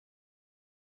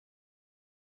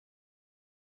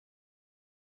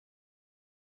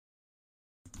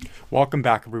Welcome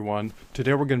back, everyone.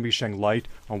 Today we're going to be shedding light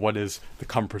on what is the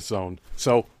comfort zone.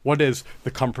 So, what is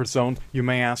the comfort zone, you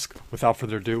may ask? Without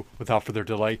further ado, without further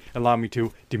delay, allow me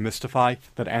to demystify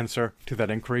that answer to that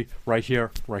inquiry right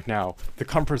here, right now. The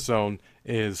comfort zone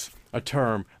is a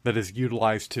term that is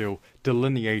utilized to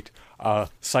delineate a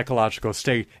psychological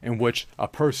state in which a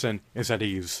person is at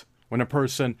ease. When a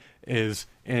person is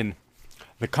in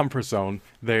the comfort zone,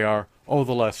 they are all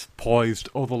the less poised,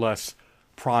 all the less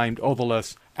primed, all the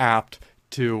less apt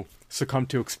to succumb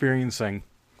to experiencing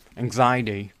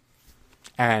anxiety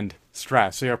and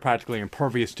stress. They are practically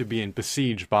impervious to being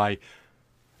besieged by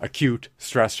acute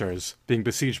stressors. Being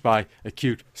besieged by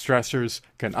acute stressors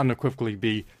can unequivocally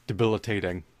be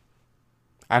debilitating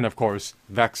and, of course,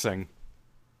 vexing.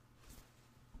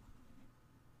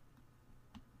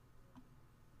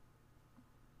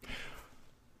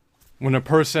 When a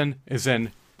person is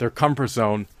in their comfort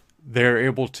zone, they're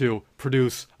able to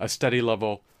produce a steady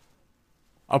level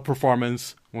of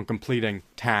performance when completing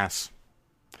tasks.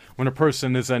 When a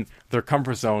person is in their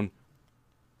comfort zone,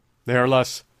 they are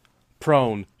less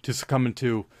prone to succumb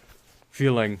into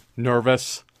feeling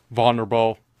nervous,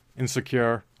 vulnerable,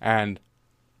 insecure, and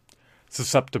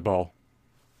susceptible.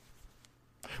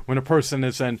 When a person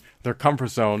is in their comfort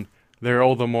zone, they're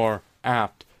all the more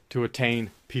apt to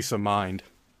attain peace of mind.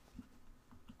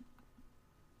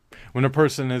 When a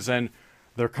person is in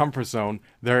their comfort zone,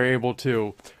 they're able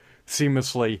to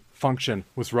seamlessly function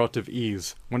with relative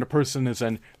ease. When a person is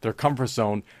in their comfort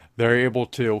zone, they're able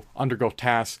to undergo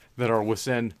tasks that are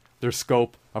within their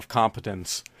scope of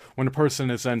competence. When a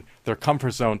person is in their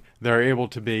comfort zone, they're able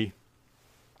to be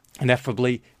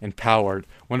ineffably empowered.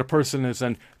 When a person is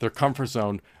in their comfort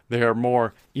zone, they are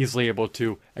more easily able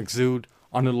to exude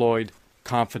unalloyed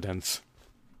confidence.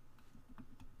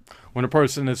 When a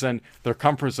person is in their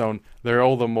comfort zone, they're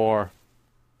all the more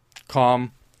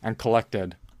calm and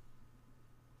collected.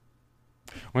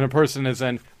 When a person is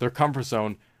in their comfort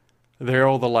zone, they're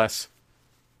all the less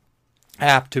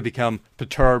apt to become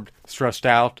perturbed, stressed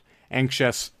out,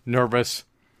 anxious, nervous,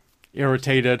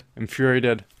 irritated,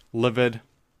 infuriated, livid,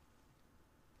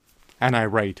 and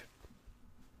irate.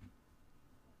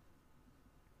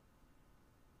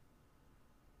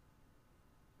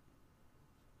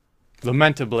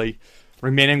 Lamentably,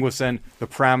 remaining within the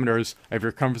parameters of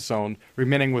your comfort zone,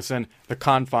 remaining within the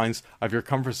confines of your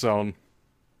comfort zone,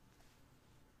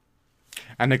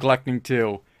 and neglecting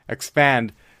to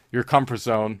expand your comfort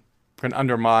zone can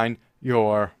undermine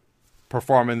your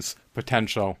performance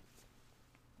potential.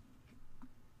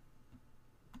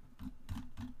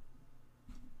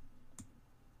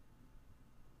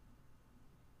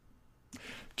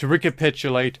 To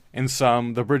recapitulate in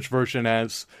sum, the bridge version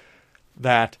is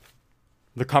that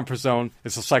the comfort zone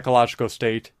is a psychological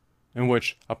state in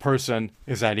which a person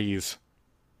is at ease.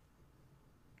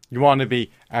 You want to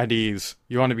be at ease.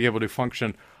 You want to be able to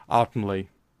function optimally.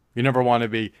 You never want to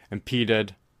be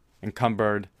impeded,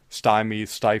 encumbered, stymied,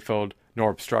 stifled, nor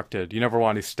obstructed. You never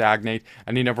want to stagnate,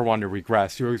 and you never want to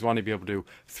regress. You always want to be able to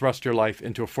thrust your life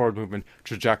into a forward movement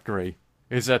trajectory.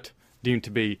 Is it deemed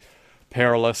to be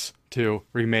perilous to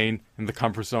remain in the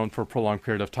comfort zone for a prolonged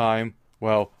period of time?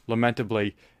 Well,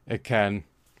 lamentably, it can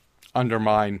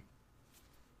undermine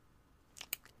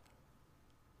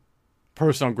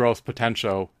personal growth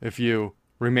potential if you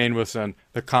remain within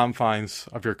the confines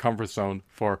of your comfort zone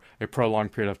for a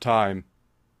prolonged period of time.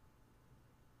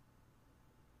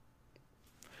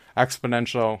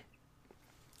 Exponential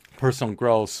personal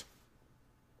growth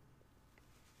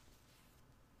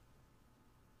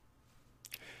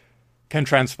can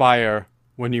transpire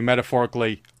when you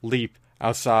metaphorically leap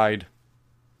outside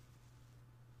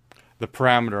the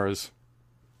parameters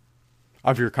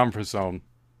of your comfort zone.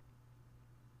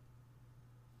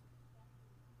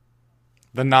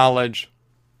 The knowledge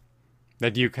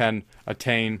that you can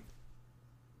attain,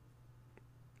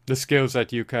 the skills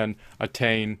that you can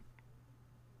attain,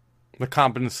 the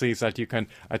competencies that you can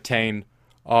attain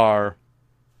are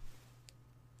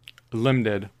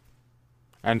limited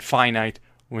and finite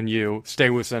when you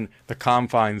stay within the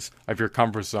confines of your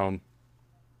comfort zone.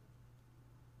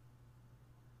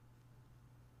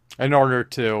 In order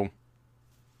to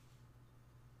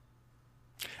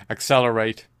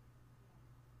accelerate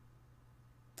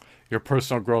your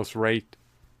personal growth rate,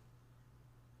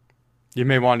 you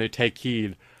may want to take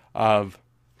heed of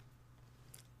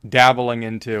dabbling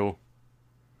into,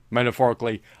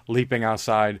 metaphorically, leaping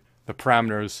outside the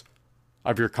parameters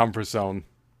of your comfort zone.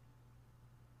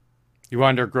 You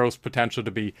want your growth potential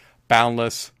to be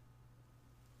boundless,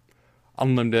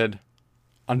 unlimited,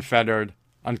 unfettered,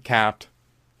 uncapped.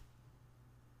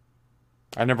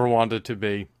 I never wanted to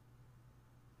be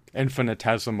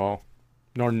infinitesimal.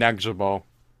 nor negligible.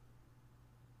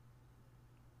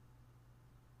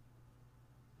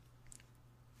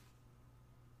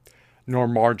 Nor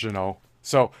marginal.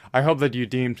 So I hope that you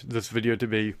deemed this video to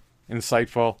be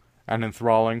insightful and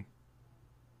enthralling.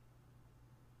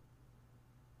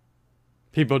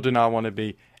 People do not want to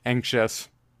be anxious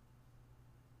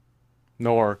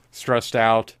nor stressed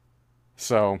out,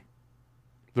 so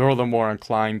they're all the more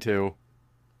inclined to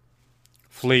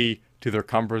flee to their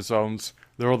comfort zones.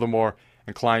 They're all the more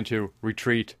inclined to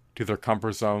retreat to their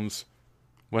comfort zones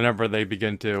whenever they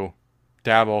begin to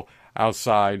dabble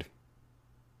outside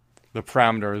the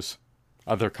parameters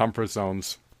of their comfort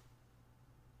zones.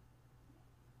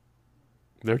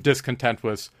 They're discontent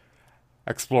with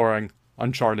exploring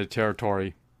uncharted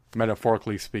territory,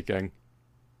 metaphorically speaking.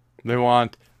 They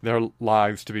want their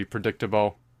lives to be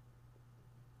predictable.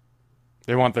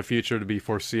 They want the future to be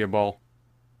foreseeable.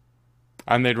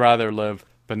 And they'd rather live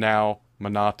banal,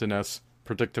 monotonous,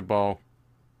 predictable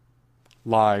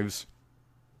lives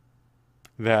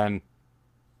than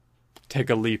take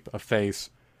a leap of faith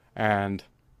and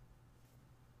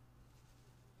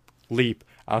leap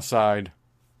outside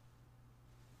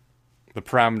the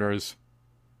parameters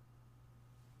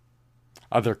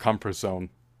of their comfort zone.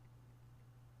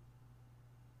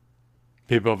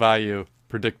 People value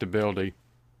predictability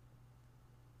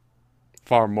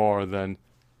far more than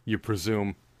you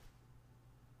presume.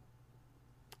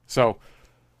 So,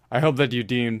 I hope that you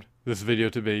deemed this video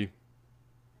to be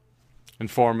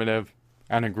informative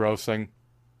and engrossing.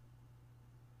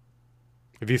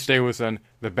 If you stay within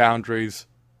the boundaries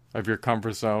of your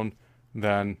comfort zone,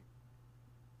 then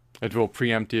it will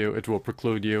preempt you, it will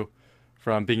preclude you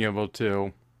from being able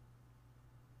to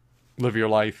live your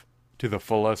life to the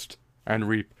fullest and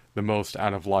reap the most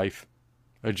out of life.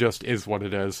 It just is what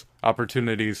it is.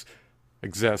 Opportunities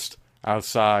exist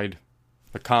outside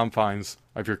the confines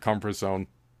of your comfort zone,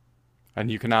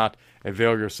 and you cannot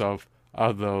avail yourself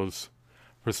of those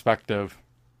prospective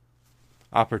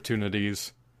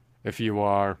opportunities if you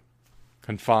are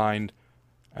confined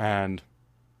and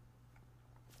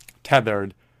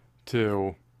tethered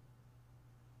to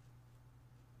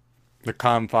the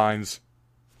confines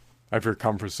of your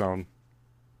comfort zone.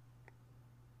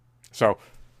 So,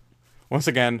 once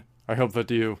again, I hope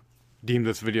that you deem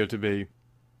this video to be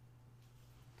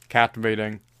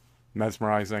captivating,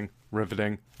 mesmerizing,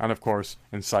 riveting, and of course,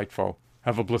 insightful.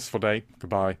 Have a blissful day.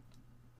 Goodbye.